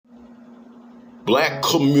Black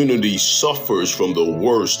community suffers from the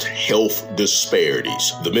worst health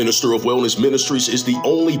disparities. The Minister of Wellness Ministries is the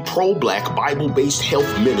only pro-Black Bible-based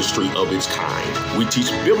health ministry of its kind. We teach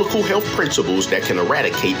biblical health principles that can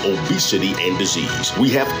eradicate obesity and disease. We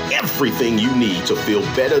have everything you need to feel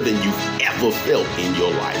better than you've ever felt in your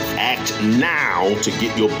life. Act now to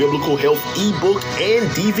get your biblical health ebook and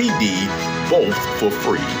DVD, both for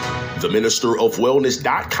free.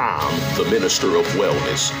 TheMinisterofWellness.com,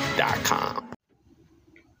 TheMinisterofWellness.com.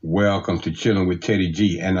 Welcome to Chilling with Teddy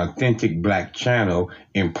G, an authentic Black channel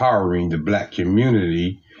empowering the Black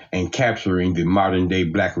community and capturing the modern day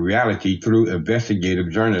Black reality through investigative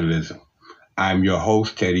journalism. I'm your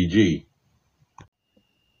host, Teddy G.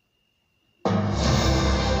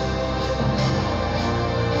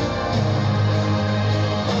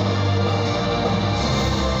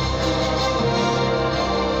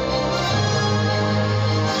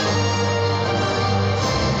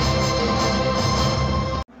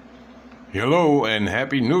 Hello and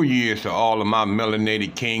Happy New Year to all of my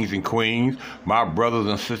melanated kings and queens, my brothers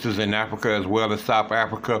and sisters in Africa as well as South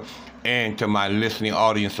Africa, and to my listening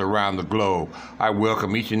audience around the globe. I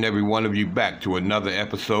welcome each and every one of you back to another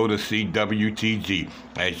episode of CWTG.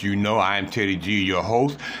 As you know, I am Teddy G, your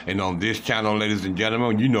host, and on this channel, ladies and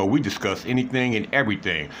gentlemen, you know we discuss anything and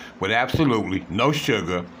everything with absolutely no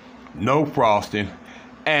sugar, no frosting,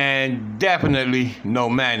 and definitely no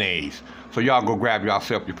mayonnaise. So y'all go grab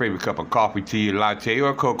yourself your favorite cup of coffee, tea, latte,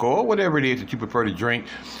 or cocoa, or whatever it is that you prefer to drink,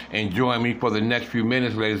 and join me for the next few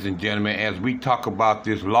minutes, ladies and gentlemen, as we talk about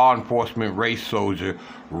this law enforcement race soldier,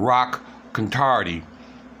 Rock Contardi,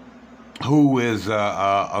 who is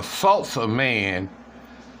assaults a man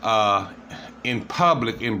in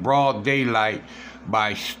public in broad daylight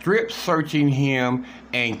by strip searching him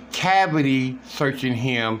and cavity searching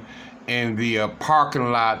him in the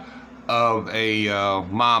parking lot of a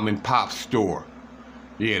mom and pop store.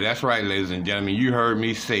 Yeah, that's right, ladies and gentlemen. You heard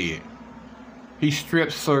me say it. He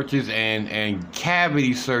strip searches and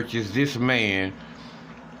cavity searches this man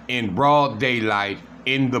in broad daylight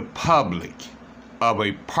in the public of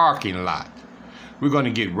a parking lot. We're going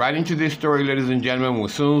to get right into this story, ladies and gentlemen,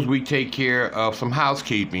 as soon as we take care of some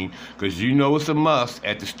housekeeping, because you know it's a must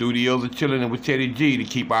at the studios of Chilling with Teddy G to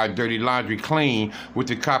keep our dirty laundry clean with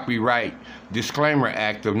the Copyright Disclaimer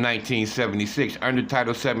Act of 1976. Under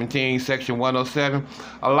Title 17, Section 107,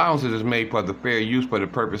 allowances is made for the fair use for the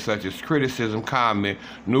purpose such as criticism, comment,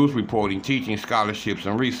 news reporting, teaching, scholarships,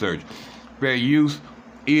 and research. Fair use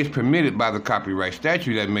is permitted by the copyright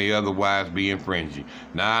statute that may otherwise be infringing.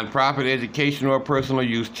 Non-profit, educational, or personal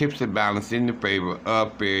use tips the balance in the favor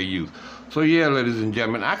of fair use. So yeah, ladies and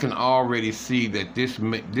gentlemen, I can already see that this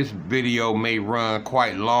video may run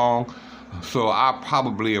quite long, so I'll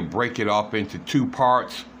probably break it off into two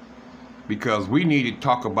parts, because we need to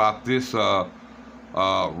talk about this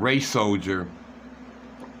race soldier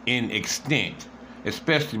in extent,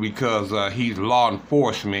 especially because he's law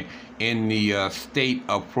enforcement in the state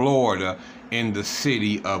of Florida, in the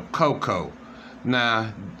city of Cocoa.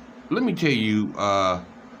 Now, let me tell you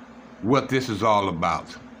what this is all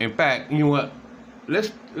about. In fact, you know what?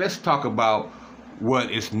 Let's talk about what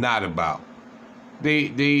it's not about. They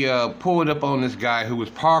pulled up on this guy who was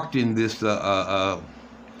parked in this small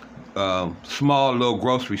little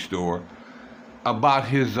grocery store about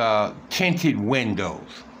his tinted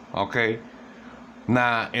windows. Okay.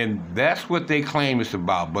 Now, and that's what they claim it's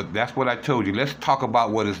about, but that's what I told you. Let's talk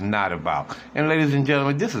about what it's not about. And ladies and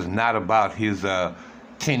gentlemen, this is not about his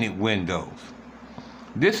tinted windows.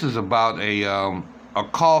 This is about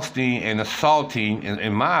accosting and assaulting,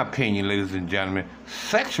 in my opinion, ladies and gentlemen,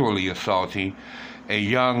 sexually assaulting a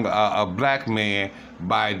young a black man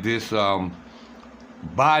by this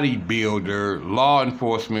bodybuilder, law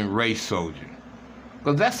enforcement race soldier.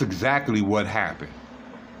 Because that's exactly what happened.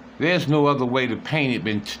 There's no other way to paint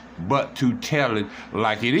it but to tell it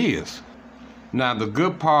like it is. Now, the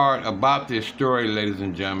good part about this story, ladies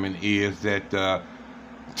and gentlemen, is that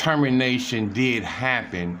termination did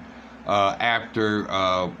happen after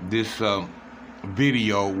this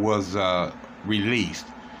video was released.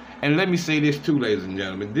 And let me say this too, ladies and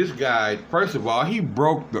gentlemen. This guy, first of all, he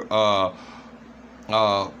broke the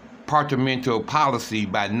departmental policy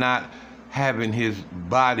by not having his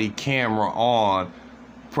body camera on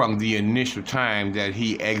from the initial time that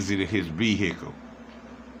he exited his vehicle.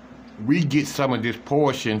 We get some of this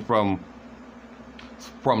portion from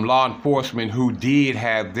law enforcement who did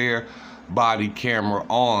have their body camera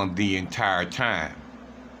on the entire time.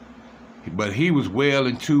 But he was well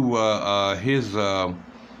into his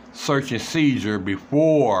search and seizure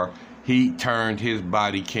before he turned his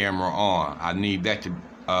body camera on. I need that to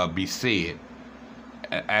be said.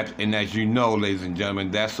 And as you know, ladies and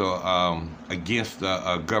gentlemen, that's against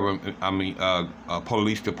a government, a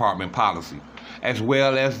police department policy, as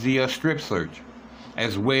well as the strip search,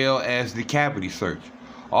 as well as the cavity search.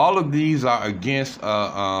 All of these are against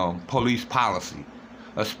police policy,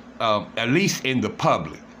 at least in the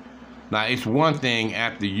public. Now, it's one thing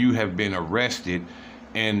after you have been arrested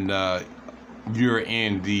and you're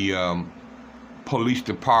in the police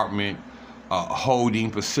department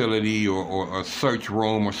holding facility or search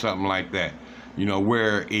room or something like that, you know,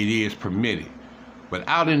 where it is permitted. But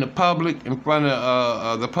out in the public, in front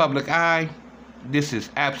of the public eye, this is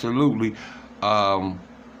absolutely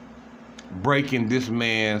breaking this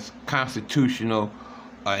man's constitutional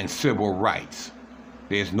and civil rights.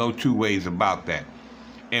 There's no two ways about that.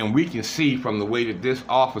 And we can see from the way that this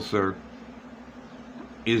officer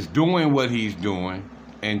is doing what he's doing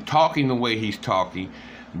and talking the way he's talking,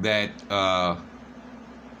 that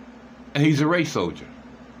he's a race soldier.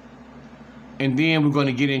 And then we're going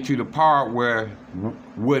to get into the part where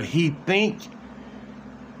what he think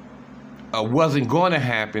wasn't going to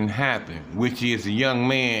happen happened, which is a young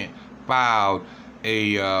man filed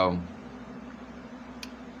a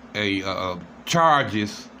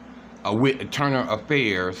charges with Turner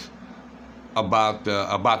Affairs about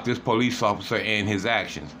this police officer and his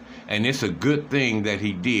actions. And it's a good thing that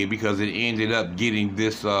he did, because it ended up getting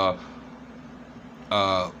this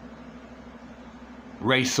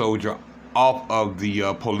race soldier off of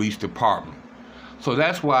the police department. So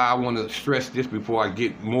that's why I want to stress this before I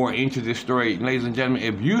get more into this story. Ladies and gentlemen,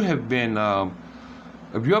 if you have been,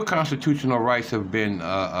 if your constitutional rights have been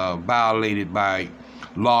violated by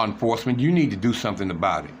law enforcement, you need to do something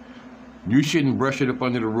about it. You shouldn't brush it up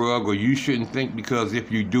under the rug, or you shouldn't think because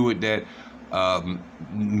if you do it that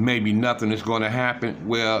maybe nothing is going to happen.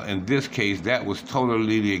 Well, in this case, that was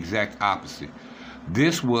totally the exact opposite.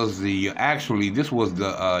 This was the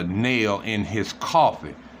nail in his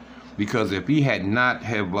coffin, because if he had not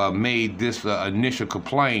have made this initial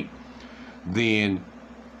complaint, then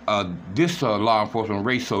this law enforcement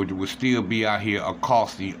race soldier would still be out here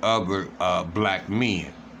accosting other black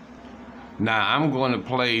men. Now, I'm going to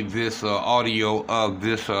play this audio of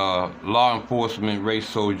this law enforcement race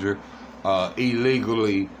soldier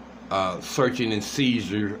illegally searching and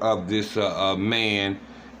seizure of this man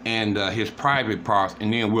and his private parts,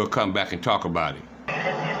 and then we'll come back and talk about it.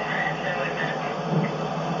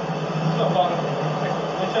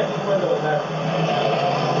 Check these windows, man.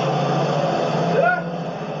 Did I?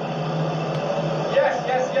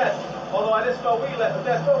 Yes. Although I didn't smell weed last time.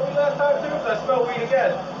 Did I smell weed last time too? Did I smell weed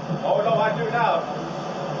again? Oh no, I do now.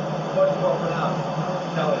 Much more pronounced.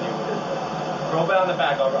 I'm telling you. Roll down the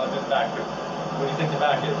back. I'll just back too. What do you think the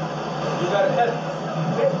back is? You got a test.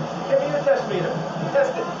 Give me your test meter.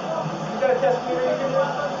 Test it. You got a test meter?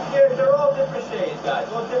 Yeah, they're all different shades, guys.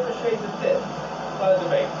 All different shades of thin. Not a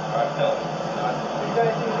debate. All right, I'm telling you. You got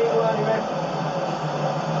anything legal on you, man?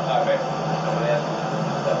 All right, man. I'm gonna ask you.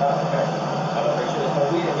 Okay. I don't make sure there's no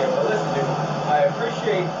weed in here, but listen, dude. I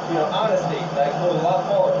appreciate, honesty. That goes a lot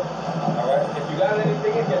farther. All right. If you got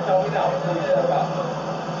anything in here, tell me now. Let's leave that about.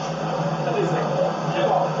 At least think about it.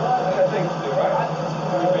 Come on. I got things to do, right?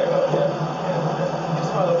 Do me a favor. Yeah. You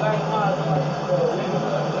smell the black lines.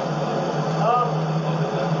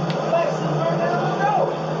 Black is burning down the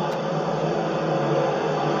road.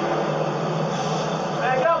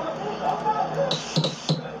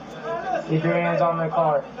 Keep your hands on the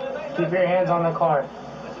car. Keep your hands on the car.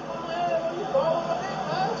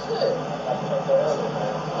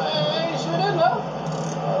 I ain't sure enough.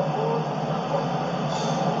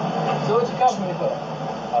 So what you cuffing me for?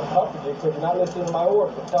 I'm cuffing you because you're not listening to my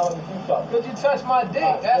orders. I'm telling you to do something. Because you touched my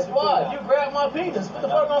dick. That's why. You grabbed my penis. What the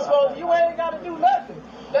fuck am I supposed to do? You ain't got to do nothing.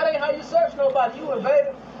 That ain't how you search nobody. You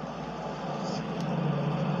invaded.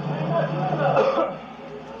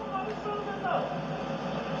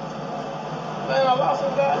 Man, I lost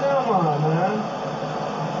some goddamn mind, man.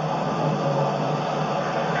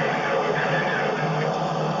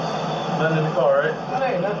 Nothing in the car, right? That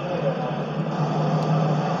ain't nothing in there.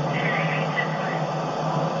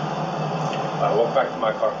 All right, walk back to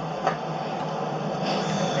my car.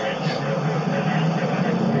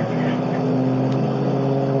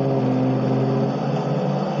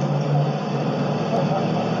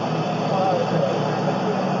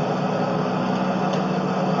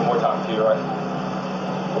 One more time, to your right.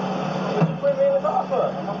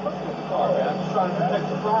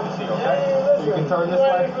 Privacy, okay? Hey, You can turn this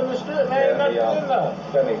way. From the strip, man. Nothing in there.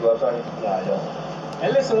 Got any gloves on you? Nah, yeah.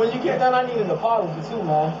 And listen, when you get done, I need an apology too,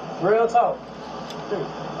 man. Real talk. Dude,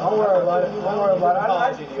 Don't worry about it. Don't worry about it.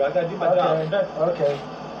 Apology to you. I gotta do my job. Okay.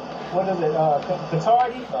 What is it?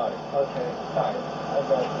 Catardi? Sorry. Okay. Sorry.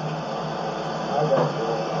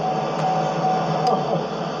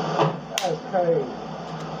 That's crazy.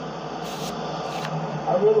 I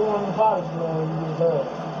really want to polish you when you was done.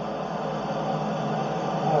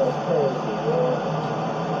 That was crazy, man.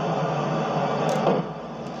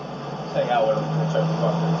 Hang out with him. Check the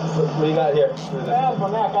fuck. What do you got here? That's my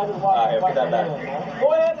neck. I just watched Alright, put that back. Go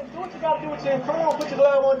ahead and do what you got to do with your. Come on, put your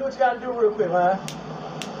glove on. Do what you got to do real quick, man.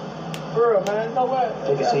 For real, man. You know what?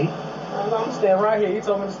 Take a seat. I'm staying right here. You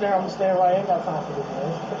told me to stand. I'm staying right here. Ain't got time for this,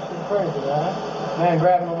 man. It's crazy, man. Man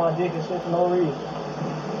grabbing on my dick and shit for no reason.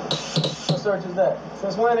 What search is that?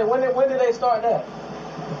 Since when did they start that?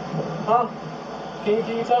 Huh? Can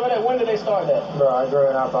you tell me that? When did they start that? Bro, I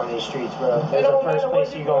growing up on these streets, bro. That's the first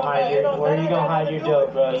place you gonna hide your, where you gonna hide your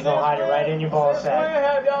dope, bro. You gonna hide it right in your ball Since sack. when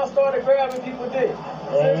have y'all started grabbing people's dick?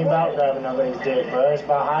 It ain't about grabbing nobody's dick, bro. It's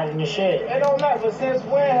about hiding your shit. It don't matter, but since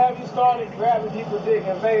when have you started grabbing people's dick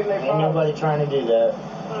and invading their Ain't privacy? nobody trying to do that.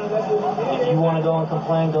 That's what he did. If you want to go and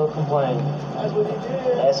complain, go complain. That's what he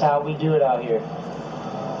did. That's how we do it out here.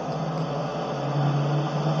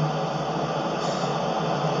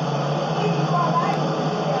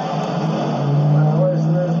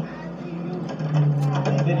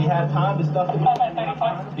 Did he have time to stuff the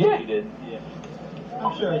Yeah, he did. Yeah.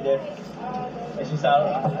 I'm sure he did. It's just I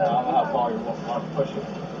don't know how far you want to push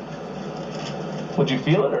it. Would you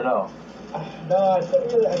feel it or no? No, I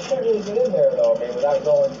couldn't really get in there though, man, without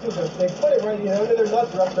going too. They put it right, under their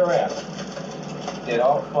nuts or up their ass. You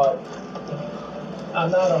know, But I'm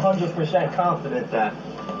not 100% confident that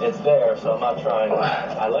it's there, so I'm not trying.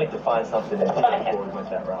 I like to find something in here before we went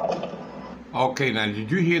that route. Okay, now did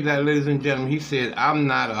you hear that, ladies and gentlemen? He said, I'm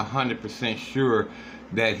not 100% sure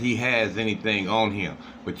that he has anything on him.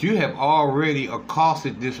 But you have already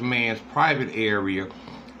accosted this man's private area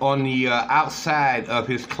on the outside of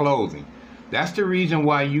his clothing. That's the reason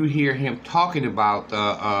why you hear him talking about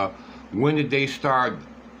when did they start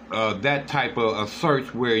that type of a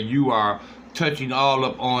search where you are touching all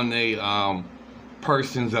up on a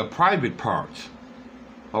person's private parts.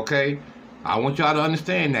 Okay? I want y'all to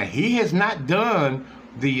understand that he has not done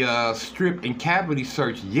the strip and cavity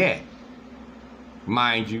search yet.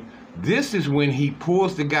 Mind you, this is when he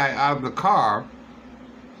pulls the guy out of the car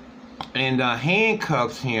and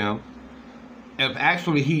handcuffs him. If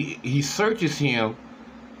actually he searches him,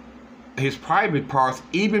 his private parts,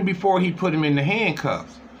 even before he put him in the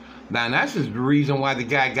handcuffs. Now that's just the reason why the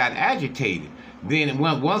guy got agitated. Then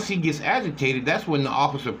once he gets agitated, that's when the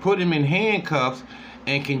officer put him in handcuffs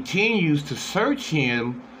and continues to search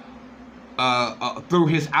him through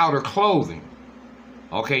his outer clothing.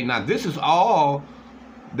 Okay, now this is all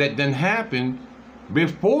that done happened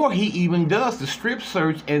before he even does the strip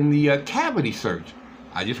search and the cavity search.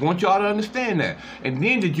 I just want y'all to understand that. And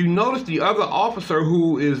then did you notice the other officer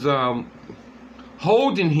who is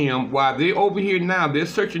holding him while they're over here now, they're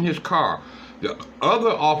searching his car. The other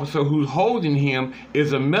officer who's holding him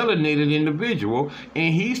is a melanated individual,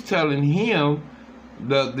 and he's telling him,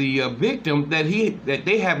 the victim, that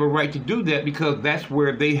they have a right to do that because that's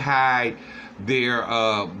where they hide their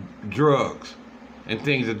drugs and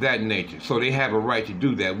things of that nature. So they have a right to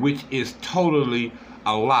do that, which is totally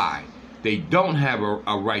a lie. They don't have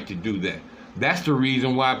a right to do that. That's the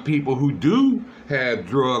reason why people who do have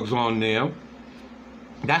drugs on them,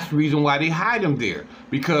 that's the reason why they hide them there.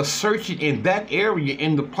 Because searching in that area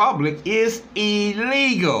in the public is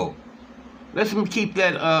illegal. Let me keep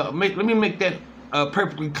that. Let me make that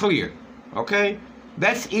perfectly clear. Okay,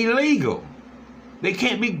 that's illegal. They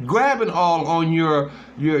can't be grabbing all on your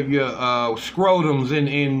scrotums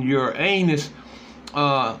and your anus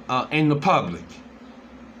in the public.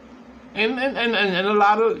 And a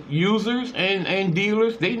lot of users and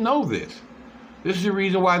dealers, they know this. This is the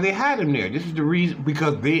reason why they hide them there. This is the reason,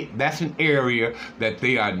 because that's an area that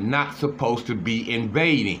they are not supposed to be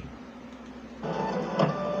invading.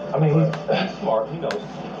 I mean, he's smart. He knows.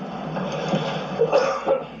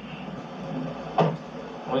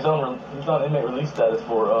 Well, he's on inmate release status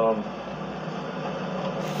for I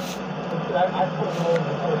put him over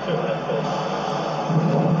before too.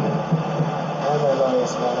 I don't know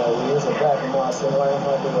this man. It's a black and white. I said, why am I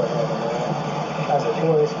doing that, man? That's a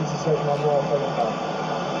poor excuse to search my motherfucking car.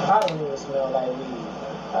 I don't even smell like weed.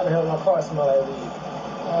 How the hell my car smell like weed?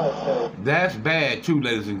 Okay. That's bad too,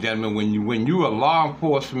 ladies and gentlemen. When you're a law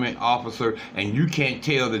enforcement officer and you can't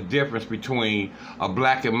tell the difference between a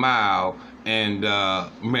black and mild and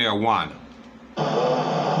marijuana.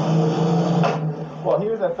 Well, he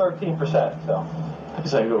was at 13%, so. I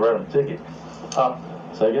guess I can go write him a ticket.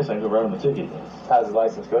 So I guess I can go write him a ticket. How's his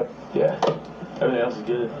license? Good? Yeah. Everything else is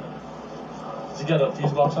good. Does he got a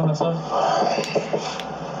fuse box on that side?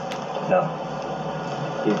 No.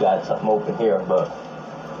 he's got something open here, but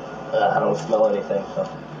I don't smell anything, so.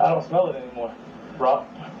 I don't smell it anymore. Rob,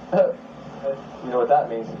 you know what that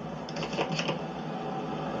means?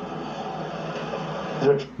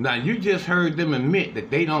 Now, you just heard them admit that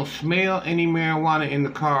they don't smell any marijuana in the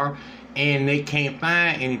car, and they can't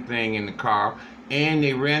find anything in the car, and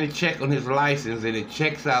they ran a check on his license, and it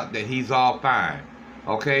checks out that he's all fine,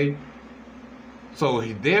 okay? So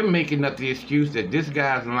they're making up the excuse that this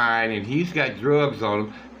guy's lying, and he's got drugs on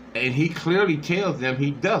him, and he clearly tells them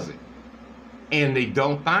he doesn't. And they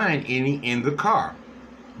don't find any in the car.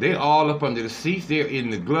 They're all up under the seats. They're in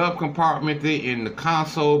the glove compartment. They're in the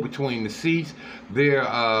console between the seats. They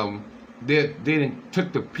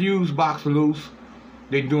took the fuse box loose.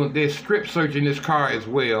 They're strip searching this car as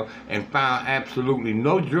well and found absolutely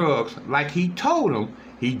no drugs like he told them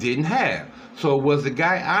he didn't have. So was the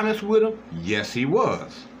guy honest with him? Yes, he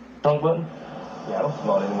was. Trunk button? Yeah, I don't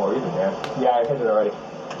smell it anymore either, man. Yeah, I hit it already.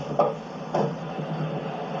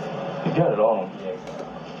 You got it on him.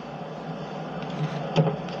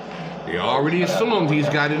 They already assumed he's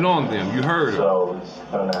got it on them. You heard him. So he's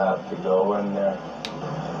gonna have to go in there.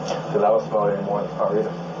 Because I don't smell it anymore in the car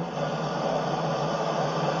either.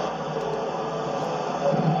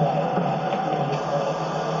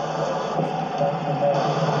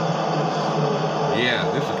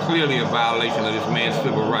 Yeah, this is clearly a violation of this man's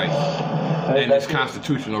civil rights and his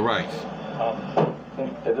constitutional rights.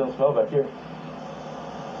 It doesn't smell back here.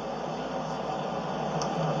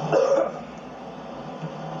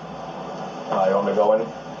 You want me to go in?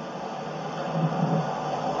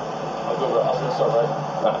 I'll go start right.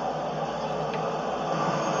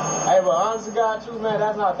 Hey, but honest to God, truth, man,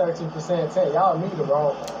 that's not 13% tint. Y'all need it,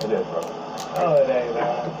 bro. It is, bro. Oh, it ain't,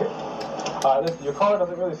 man. Listen, your car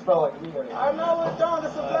doesn't really smell like weed anymore. I know it don't.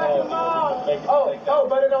 It's a black and mild. Oh,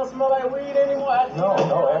 but it don't smell like weed anymore?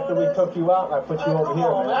 No, after we took you out and I put you over here,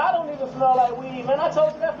 man. I don't even smell like weed, man. I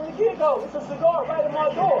told you that from the get-go. It's a cigar right in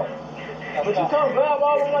my door. But you come grab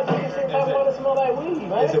all of my tickets and talk about it smell like weed,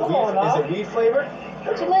 man. Is it weed flavored?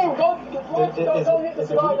 What you mean? Go hit the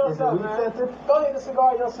cigar yourself, man. Go hit the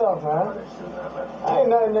cigar yourself, man. Ain't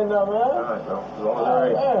nothing in there, man. All right, bro. As long as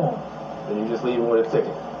they're right. Then you just leave him with a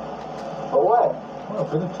ticket. For what? Well,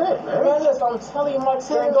 for the trip, man. Man, listen, I'm telling you, my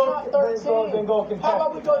 10 is not 13. Then go Kentucky. How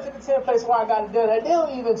about we go to the 10 place where I got it done? They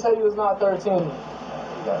don't even tell you it's not 13. You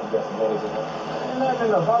got some money in there. Ain't nothing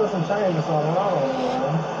in there. Probably some change or something. I don't know,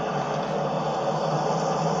 man.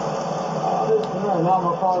 No,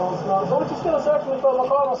 my car don't smell. Don't you still search me for my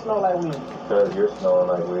car don't smell like weed? Because you're smelling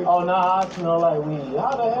like weed. Oh, nah, I smell like weed.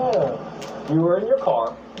 How the hell? You were in your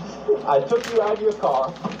car. I took you out of your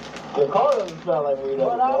car. Your car doesn't smell like weed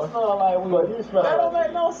But I smell like weed. But you smell that like don't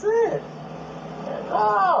make no sense.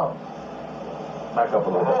 How? Back up a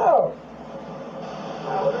little bit. How?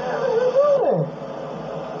 What the hell are you doing?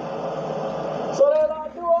 So they allowed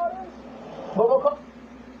to do all this? But my car...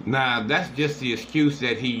 Now, that's just the excuse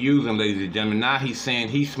that he using, ladies and gentlemen. Now he's saying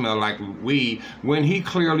he smelled like weed when he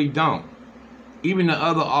clearly don't. Even the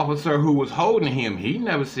other officer who was holding him, he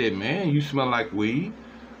never said, man, you smell like weed.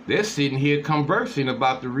 They're sitting here conversing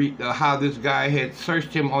about how this guy had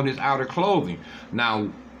searched him on his outer clothing. Now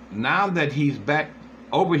that he's back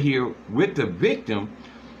over here with the victim,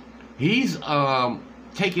 he's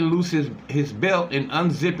taking loose his belt and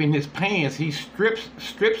unzipping his pants. He's strip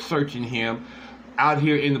searching him out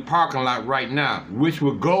here in the parking lot right now, which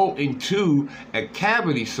will go into a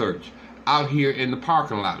cavity search out here in the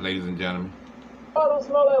parking lot, ladies and gentlemen. I don't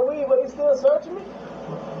smell like weed, but he's still searching me?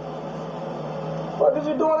 What did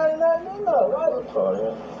you do? Ain't nothing in there, right?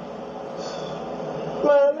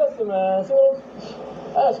 Man, listen, man. See,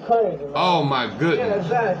 that's crazy, man. Oh, my goodness.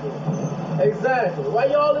 Yeah, exactly. Why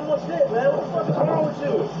y'all in my shit, man? What the fuck is wrong with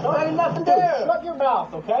you? There ain't nothing there. Shut your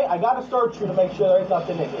mouth, okay? I gotta search you to make sure there ain't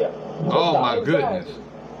nothing in here. Oh, my goodness.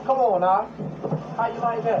 Come on, now. How you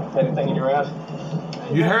like that? Anything in your ass?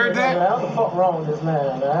 You heard that? Man, what the fuck wrong with this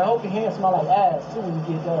man, man? I hope your hands smell like ass, too, when you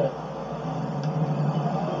get done.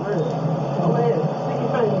 Really? Go ahead. Stick your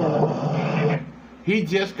finger in there. He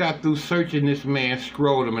just got through searching this man's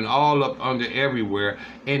scrotum and all up under everywhere,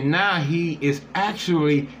 and now he is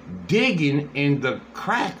actually digging in the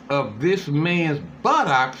crack of this man's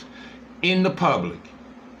buttocks in the public.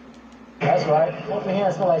 That's right. Hope your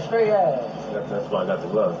hands smell like straight ass. That's why I got the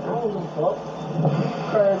gloves. I don't give a fuck.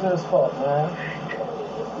 Crazy as fuck, man.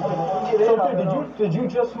 So did you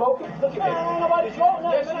just smoke it? Man, ain't nobody smoking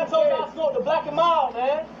that, man. I told you I smoked the black and mild,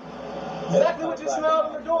 man. Exactly what you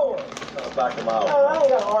smelled in the door. Back him out. Man, I ain't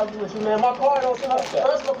gotta argue with you, man. My car don't smell.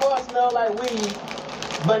 First, my car smelled like weed,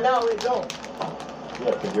 but now it don't.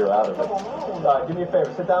 Yeah, because you're out of it. Do me a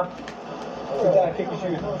favor. Sit down. Sit down and kick your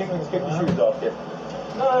shoes. Kick your shoes off here.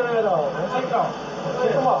 None at all, man. Take it off.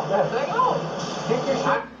 Take them off, man. Take it off. Kick your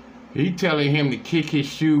shit. He telling him to kick his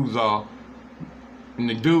shoes off, and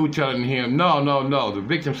the dude telling him, no. The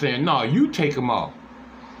victim saying, no, you take them off.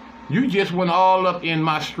 You just went all up in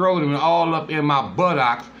my scrotum and all up in my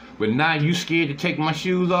buttocks, but now you scared to take my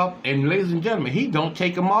shoes off? And ladies and gentlemen, he don't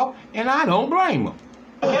take them off, and I don't blame him.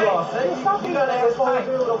 Okay. Stop you that asshole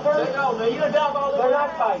dude, okay? Check out, man. You done dug all in my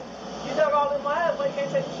ass. You dug all in my ass, but you can't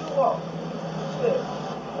take the shoe off. Shit.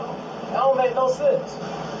 That don't make no sense.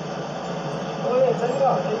 Go ahead, take it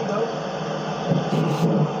off. There you go.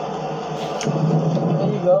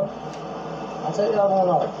 There you go. I'll take the other one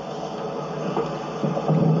off.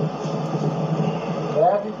 You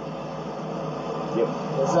happy? Yep.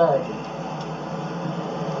 Exactly.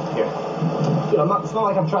 Here. Dude, it's not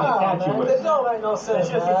like I'm trying to catch you with it. This don't make no sense, It's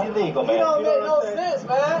just man. illegal, man. You don't You know make what no I'm saying? sense,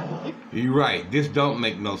 man. You're right. This don't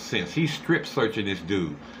make no sense. He's strip searching this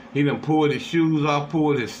dude. He done pulled his shoes off,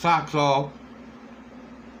 pulled his socks off,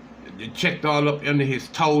 checked all up under his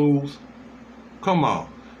toes. Come on.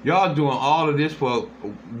 Y'all doing all of this for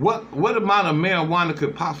what amount of marijuana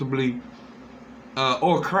could possibly,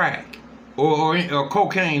 or crack, or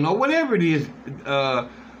cocaine, or whatever it is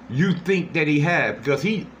you think that he had, because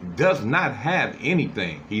he does not have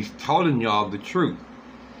anything. He's telling y'all the truth.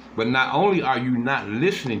 But not only are you not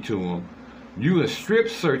listening to him, you are strip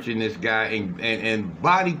searching this guy and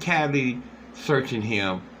body cavity searching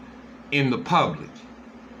him in the public.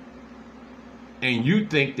 And you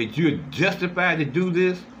think that you're justified to do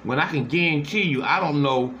this, when I can guarantee you, I don't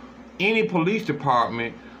know any police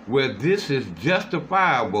department where this is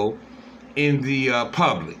justifiable in the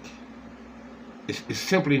public. It's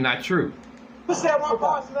simply not true. You said my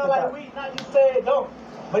car smell like weed, now you say it don't.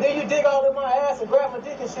 But then you dig all in my ass and grab my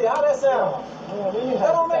dick and shit. How that sound?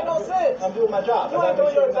 That don't make no sense. I'm doing my job. You ain't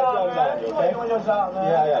doing your job, man. You ain't doing your job, man.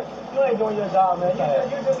 Yeah. You ain't doing your job, man.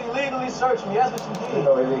 You just illegally searched me. That's what you did.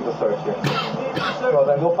 No illegal search here. Well,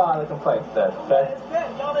 then go file a complaint then, okay?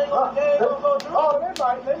 Y'all ain't gonna go through. Oh, they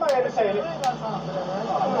might entertain it.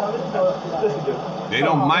 Listen, dude. They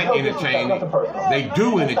don't might entertain it. They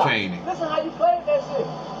do entertain it. Listen how you played that shit.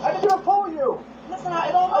 I didn't even pull you. Listen how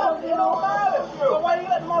it don't matter. It don't matter. So why you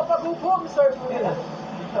let the motherfucker who pulled me search me then?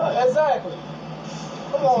 Exactly.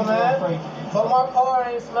 Come on, man. But my car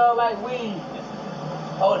ain't smell like weed.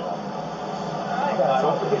 Hold on. I ain't got time.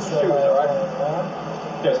 Don't forget your shoes, all right?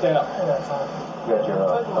 Yeah, stand up. I ain't got time. You got your,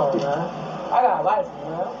 Come on, man. I got a license,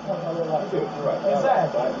 man. You're right.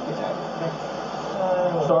 Exactly.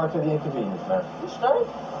 Sorry for the inconvenience, man. You straight?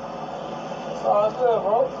 It's all good,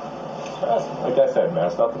 bro. Trust me. Like I said, man,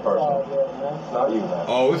 it's not the It's all person. good, man. It's not you, man.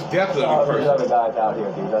 Oh, it's definitely There's other personal. guys out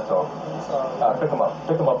here, dude, that's all. It's all good. Pick them up.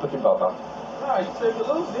 Pick them up, put your belt on. Nah, you took it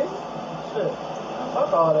loose, didn't you? Shit.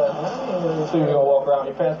 Fuck all that, man. So you're gonna walk around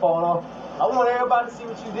with your pants falling off? I want everybody to see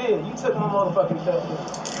what you did. You took my motherfucking belt. You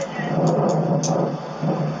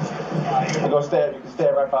can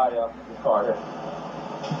stand right by your car here.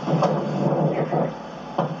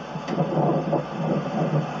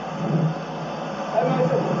 That man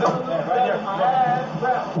took the gun right in my ass,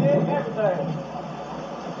 rap, did everything. I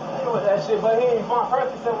know what that shit, but he ain't fun.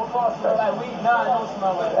 First he said my car smell like weed. Nah, it don't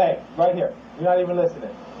smell like that. Hey, right here. You're not even listening.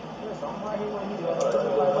 Listen, I'm right here with you.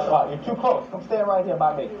 Wow, you're too close. Come stand right here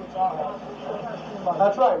by me.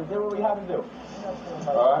 That's right. We did what we had to do.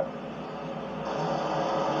 All right?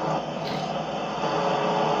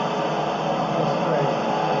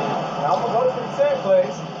 Now I'm gonna go to the said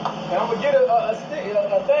place, and I'm gonna get a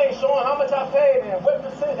thing showing how much I paid and what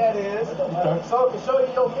percent that is, so it can show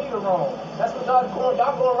you your meter wrong. That's what y'all going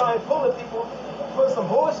around here pulling people, putting some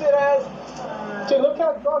bullshit ass. See, look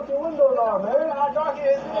how dark your windows are, man. How dark it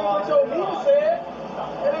is? It ain't what your meter said.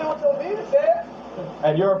 It ain't what your meter said.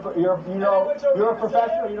 And you're a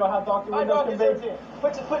professional. You know how dark your How windows dark can is your be. tent?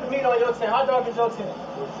 Put the meter on your tent. How dark is your tent?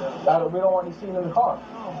 We don't want you seen in the car.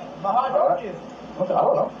 But how dark is it? Okay, I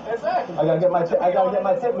don't know. Exactly. I gotta get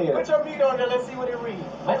my tip meter. Put your meter on there. Let's see what it reads.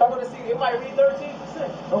 I just want to see. It might read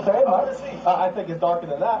 13%. Okay, I want to see. I think it's darker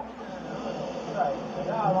than that. Right.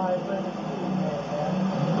 Y'all lying, man.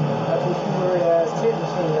 That's what you weird ass tent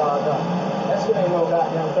machine y'all got. That shit ain't no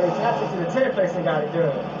goddamn 13. I took to the tent place and got it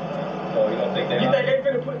done. So you don't think they? You think they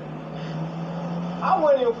finna put? I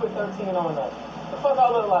wouldn't even put 13 on that. The fuck I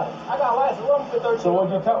look like? I got a license. What I'm gonna put 13 So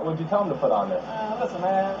on? what'd you tell them to put on there? Listen,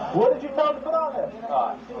 man. What did you tell them to put on there?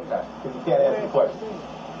 Alright, okay. Because you can't answer the question.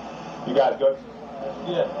 You guys good?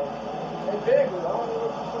 Yeah. They big, I don't know what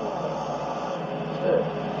you're saying. Shit.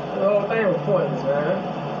 The whole thing was pointless, man.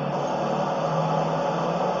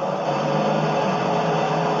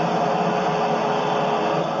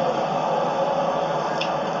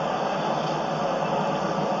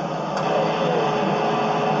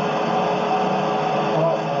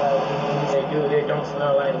 don't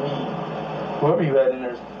smell like weed. Whoever you had in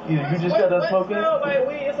there, either you just got done smoking. It smell like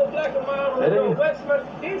weed. It's a black and mild. That ain't- Wet smell.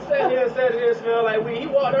 He sat here and said it didn't smell like weed. He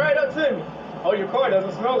walked right up to me. Oh, your car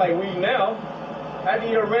doesn't smell like weed now. After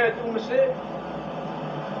you done ran through my shit.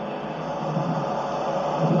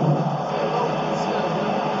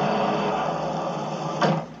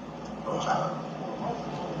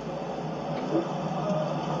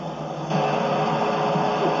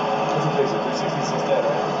 What's it fix it? 366 dead,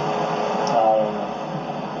 right? I don't know.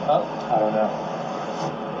 Huh? I don't know.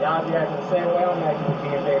 Y'all be acting the same way I'm acting with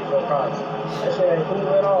being paid for cars. That shit ain't cool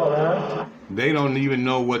at all, man. They don't even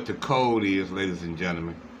know what the code is, ladies and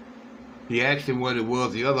gentlemen. He asked him what it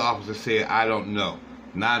was. The other officer said, I don't know.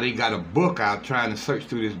 Now they got a book out trying to search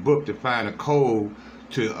through this book to find a code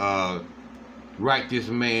to write this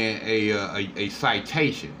man a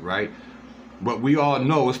citation, right? But we all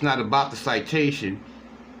know it's not about the citation.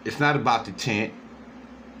 It's not about the tent.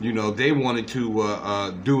 You know, they wanted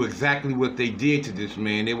to do exactly what they did to this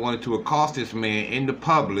man. They wanted to accost this man in the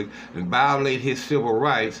public and violate his civil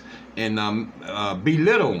rights and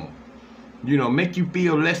belittle him. You know, make you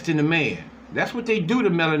feel less than a man. That's what they do to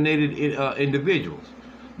melanated individuals.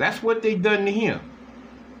 That's what they done to him.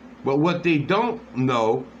 But what they don't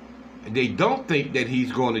know, they don't think that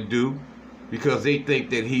he's going to do, because they think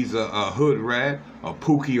that he's a hood rat, a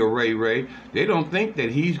Pookie or Ray Ray. They don't think that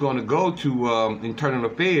he's going to go to Internal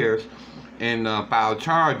Affairs and file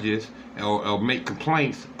charges or make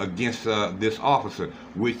complaints against this officer,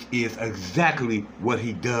 which is exactly what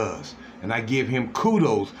he does. And I give him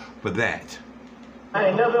kudos for that. I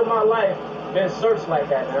ain't never in my life been searched like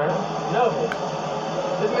that, man. Never.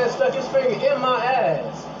 This man stuck his finger in my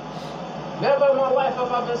ass. Never in my life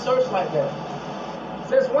have I been searched like that.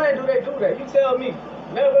 Since when do they do that? You tell me.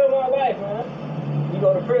 Never in my life, man. You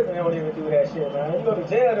go to prison, they don't even do that shit, man. You go to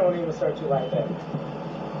jail, they don't even search you like that.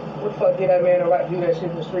 What the fuck did that man the right to do that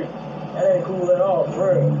shit in the street? That ain't cool at all,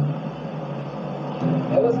 for real.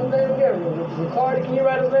 Hey, what's his name again? Ricardo, can you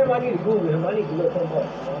write his name? I need to Google him. I need to look him up.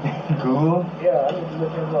 Man. Google? Yeah, I need to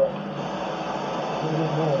look him up.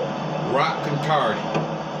 Rock Contardi.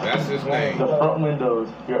 That's his name. The front windows,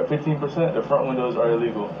 you're at 15%, the front windows are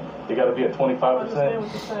illegal. They gotta be at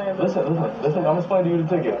 25%. Listen, I'm explaining to you the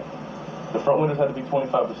ticket. The front windows have to be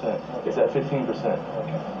 25%. It's at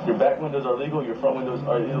 15%. Your back windows are legal, your front windows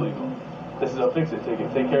are illegal. This is a fix-it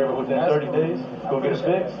ticket. Take care of it within 30 days, go get it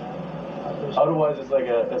fixed. Otherwise, it's like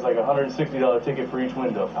a $160 ticket for each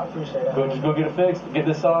window. I appreciate that. Just go get it fixed, get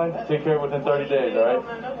this signed, take care of it within 30 days, all right?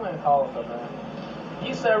 Man, that wasn't called for, man.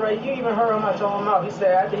 You said, Ray, you even heard him out your own mouth. He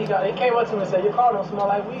said, after he came up to me and said, your car don't smell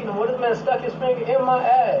like weed. And what, this man stuck his finger in my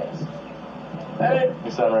ass. Hey, You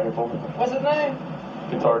sign right here for me. what's his name?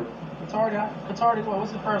 Contardi. Katardi,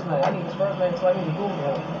 what's his first name? I need his first name, so I need to Google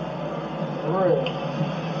him. For real.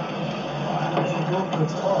 I need to Google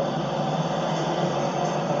Katardi.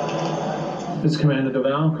 This is Commander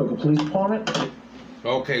DeVal, Cocoa Police Department.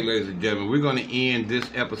 Okay, ladies and gentlemen, we're going to end this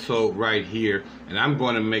episode right here, and I'm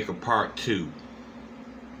going to make a part 2.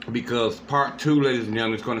 Because part 2, ladies and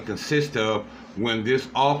gentlemen, is going to consist of when this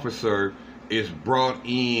officer is brought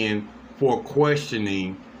in for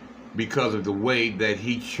questioning because of the way that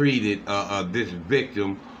he treated this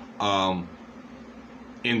victim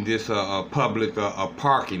in this public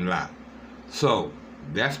parking lot. So,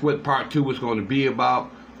 that's what part 2 is going to be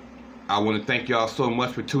about. I want to thank y'all so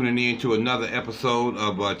much for tuning in to another episode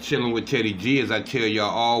of Chilling with Teddy G. As I tell y'all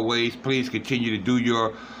always, please continue to do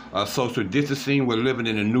your social distancing. We're living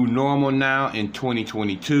in a new normal now in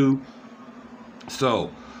 2022.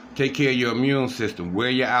 So, take care of your immune system. Wear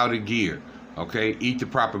your outer gear. Okay? Eat the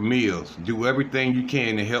proper meals. Do everything you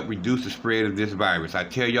can to help reduce the spread of this virus. I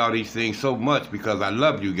tell y'all these things so much because I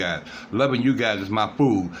love you guys. Loving you guys is my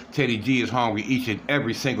food. Teddy G is hungry each and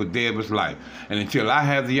every single day of his life. And until I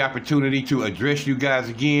have the opportunity to address you guys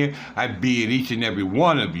again, I bid each and every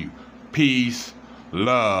one of you peace,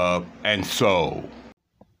 love, and soul.